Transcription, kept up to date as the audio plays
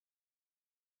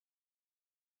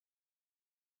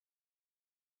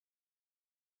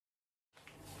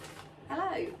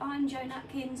I'm Jo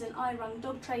Nutkins and I run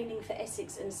dog training for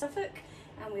Essex and Suffolk,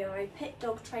 and we are a pet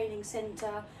dog training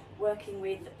centre working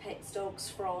with pets dogs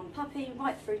from puppy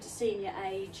right through to senior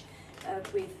age,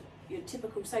 with your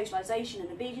typical socialisation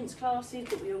and obedience classes,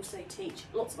 but we also teach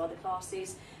lots of other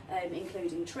classes,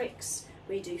 including tricks.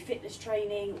 We do fitness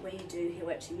training, we do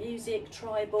Heelwork to music,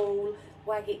 tribal,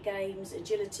 wag-it games,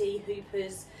 agility,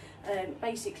 hoopers.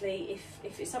 Basically,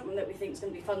 if it's something that we think is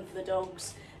going to be fun for the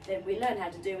dogs, then we learn how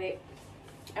to do it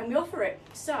and we offer it.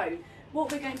 So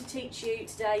what we're going to teach you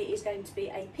today is going to be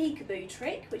a peekaboo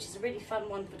trick, which is a really fun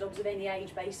one for dogs of any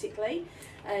age basically.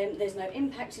 There's no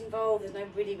impact involved, there's no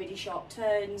really sharp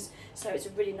turns, so it's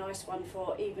a really nice one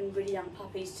for even really young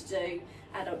puppies to do,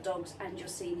 adult dogs and your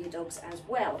senior dogs as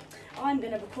well. I'm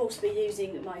going to of course be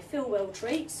using my Feelwells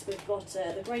treats. We've got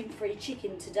the grain-free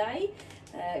chicken today,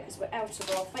 because we're out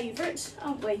of our favourite,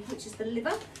 aren't we, which is the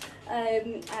liver.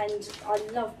 And I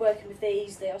love working with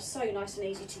these. They are so nice and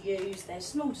easy to use. They're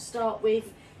small to start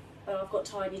with, but I've got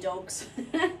tiny dogs,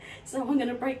 so I'm going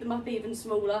to break them up even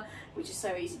smaller, which is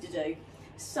so easy to do.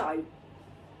 So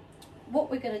what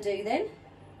we're going to do then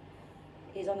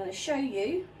is I'm going to show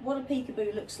you what a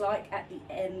peekaboo looks like at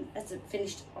the end as a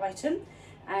finished item,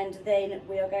 and then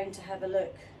we are going to have a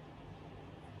look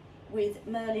with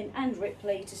Merlin and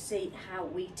Ripley to see how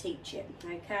we teach it.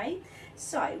 Okay,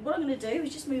 so what I'm going to do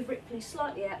is just move Ripley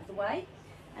slightly out of the way,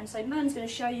 and so Merlin's going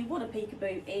to show you what a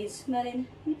peekaboo is. Merlin,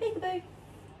 you peekaboo,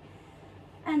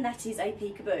 and that is a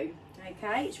peekaboo.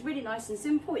 Okay, it's really nice and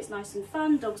simple, it's nice and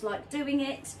fun, dogs like doing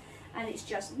it, and it's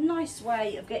just a nice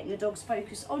way of getting the dog's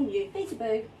focus on you.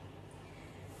 Peekaboo,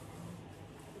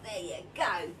 there you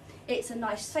go. It's a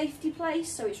nice safety place,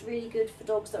 so it's really good for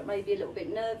dogs that may be a little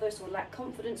bit nervous or lack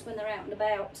confidence when they're out and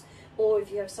about, or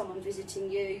if you have someone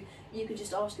visiting you, you can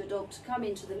just ask your dog to come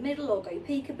into the middle or go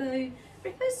peekaboo.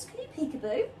 Rippers, can you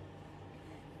peekaboo?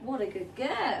 What a good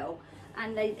girl.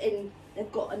 And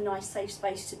they've got a nice safe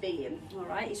space to be in. All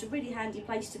right, it's a really handy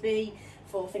place to be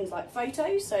for things like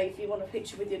photos, so if you want a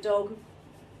picture with your dog,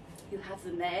 you have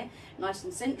them there, nice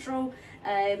and central,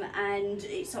 and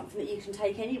it's something that you can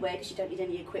take anywhere because you don't need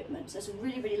any equipment. So it's a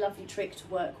really lovely trick to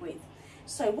work with.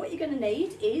 So what you're going to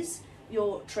need is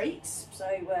your treats. So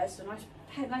it's a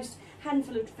nice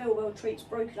handful of Feelwells treats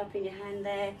broken up in your hand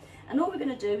there, and all we're going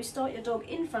to do is start your dog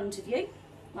in front of you,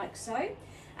 like so,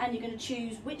 and you're going to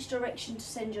choose which direction to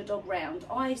send your dog round.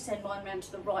 I send mine round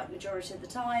to the right majority of the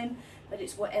time, but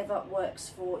it's whatever works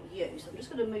for you. So I'm just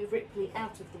going to move Ripley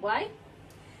out of the way.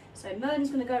 So Merlin's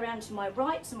going to go around to my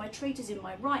right, so my treat is in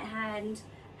my right hand,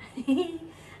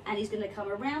 and he's going to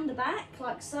come around the back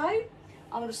like so.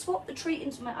 I'm going to swap the treat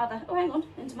into my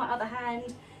other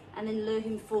hand, and then lure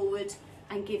him forward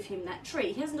and give him that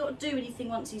treat. He hasn't got to do anything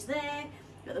once he's there.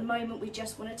 At the moment, we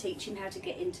just want to teach him how to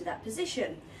get into that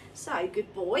position. So,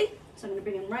 good boy. So I'm going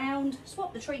to bring him round,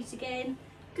 swap the treat again.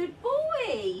 Good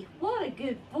boy. What a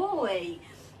good boy.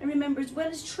 And remember, as well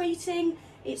as treating,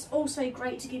 it's also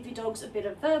great to give your dogs a bit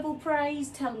of verbal praise,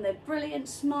 tell them they're brilliant,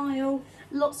 smile,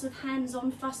 lots of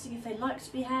hands-on fussing if they like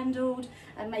to be handled,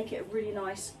 and make it a really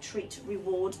nice treat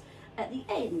reward at the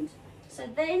end. So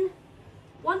then,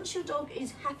 once your dog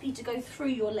is happy to go through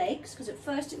your legs, because at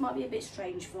first it might be a bit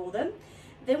strange for them,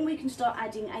 then we can start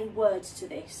adding a word to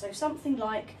this. So something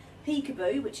like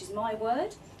peekaboo, which is my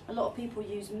word. A lot of people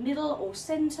use middle or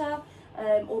centre,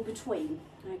 or between,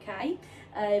 okay?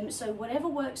 So whatever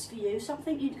works for you,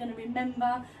 something you're going to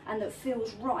remember and that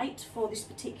feels right for this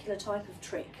particular type of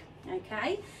trick,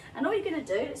 okay? And all you're going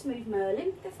to do, let's move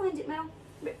Merlin, go find it Mel,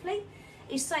 Ripley,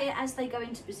 is say it as they go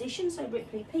into position. So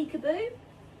Ripley, peekaboo,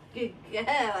 good girl,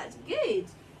 that's good,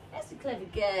 that's a clever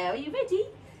girl, are you ready?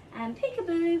 And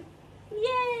peekaboo,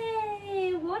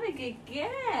 yay, what a good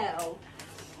girl.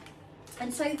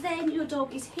 And so then your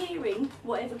dog is hearing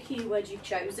whatever cue word you've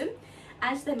chosen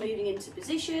as they're moving into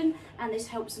position, and this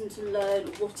helps them to learn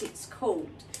what it's called.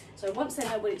 So once they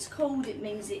know what it's called, it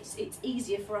means it's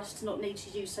easier for us to not need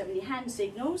to use so many hand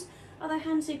signals. Although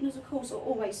hand signals, of course, are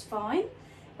always fine,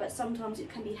 but sometimes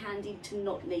it can be handy to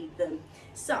not need them.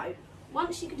 So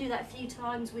once you can do that a few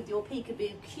times with your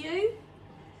peekaboo cue,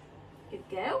 good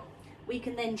girl, we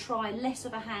can then try less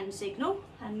of a hand signal,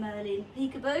 and Merlin,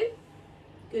 peekaboo,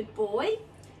 good boy.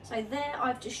 So there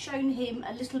I've just shown him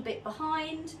a little bit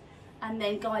behind and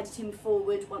then guided him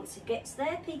forward once he gets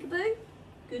there. Peekaboo,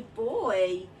 good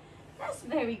boy. That's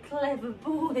very clever,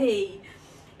 boy.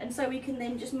 And so we can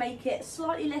then just make it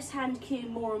slightly less hand cue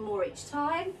more and more each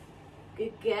time.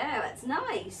 Good girl, that's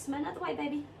nice. Come another way,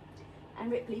 baby.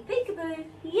 And Ripley, peekaboo,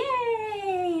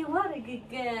 yay, what a good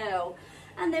girl.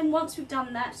 And then once we've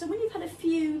done that, so when you've had a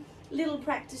few little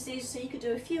practices, so you could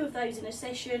do a few of those in a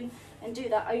session and do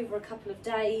that over a couple of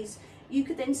days, you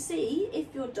could then see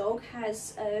if your dog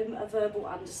has a verbal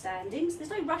understanding. So there's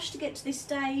no rush to get to this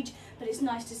stage, but it's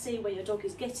nice to see where your dog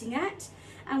is getting at.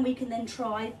 And we can then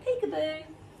try peekaboo.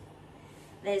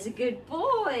 There's a good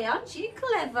boy, aren't you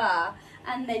clever?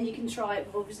 And then you can try it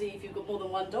with, obviously, if you've got more than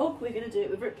one dog, we're going to do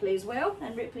it with Ripley as well.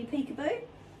 And Ripley peekaboo.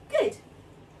 Good.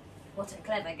 What a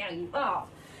clever girl you are.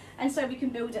 And so we can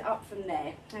build it up from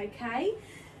there, okay?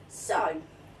 So,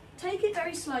 take it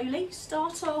very slowly.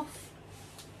 Start off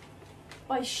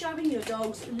by showing your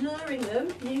dogs, luring them,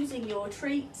 using your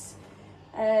treats.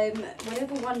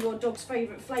 Whatever one your dog's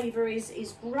favourite flavour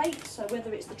is great. So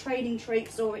whether it's the training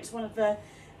treats or it's one of the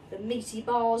meaty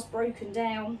bars broken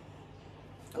down.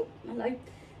 Oh, hello.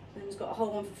 Ben's got a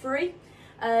whole one for free.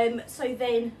 So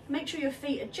then make sure your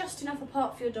feet are just enough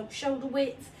apart for your dog's shoulder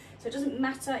width. So it doesn't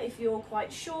matter if you're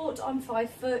quite short. I'm 5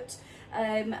 foot.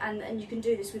 And you can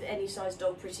do this with any size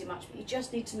dog pretty much, but you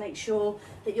just need to make sure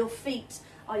that your feet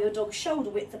are your dog's shoulder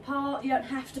width apart. You don't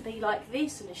have to be like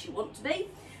this unless you want to be,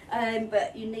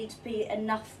 but you need to be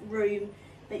enough room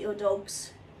that your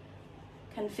dogs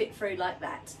can fit through like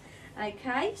that.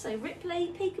 Okay, so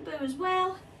Ripley, peekaboo as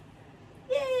well.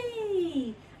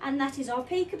 Yay! And that is our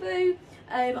peekaboo.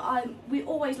 We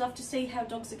always love to see how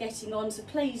dogs are getting on, so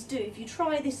please do, if you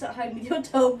try this at home with your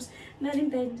dogs, Merlin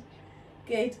bend,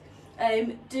 good.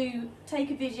 Do take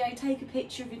a video, take a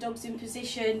picture of your dogs in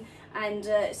position and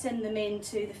send them in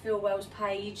to the Feelwells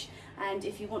page. And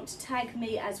if you want to tag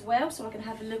me as well so I can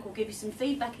have a look or give you some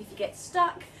feedback if you get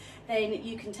stuck, then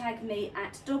you can tag me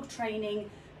at Dog Training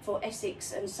for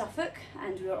Essex and Suffolk,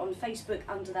 and we're on Facebook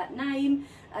under that name,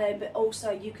 but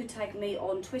also you could tag me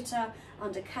on Twitter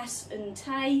under Cass and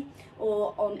Tay,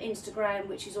 or on Instagram,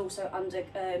 which is also under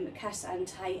Cass and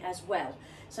Tay as well.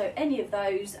 So any of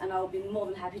those, and I'll be more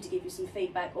than happy to give you some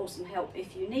feedback or some help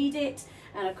if you need it.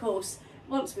 And of course,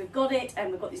 once we've got it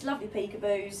and we've got these lovely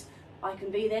peekaboos, I can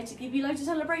be there to give you loads of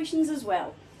celebrations as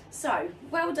well. So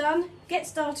well done, get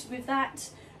started with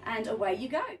that, and away you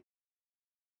go.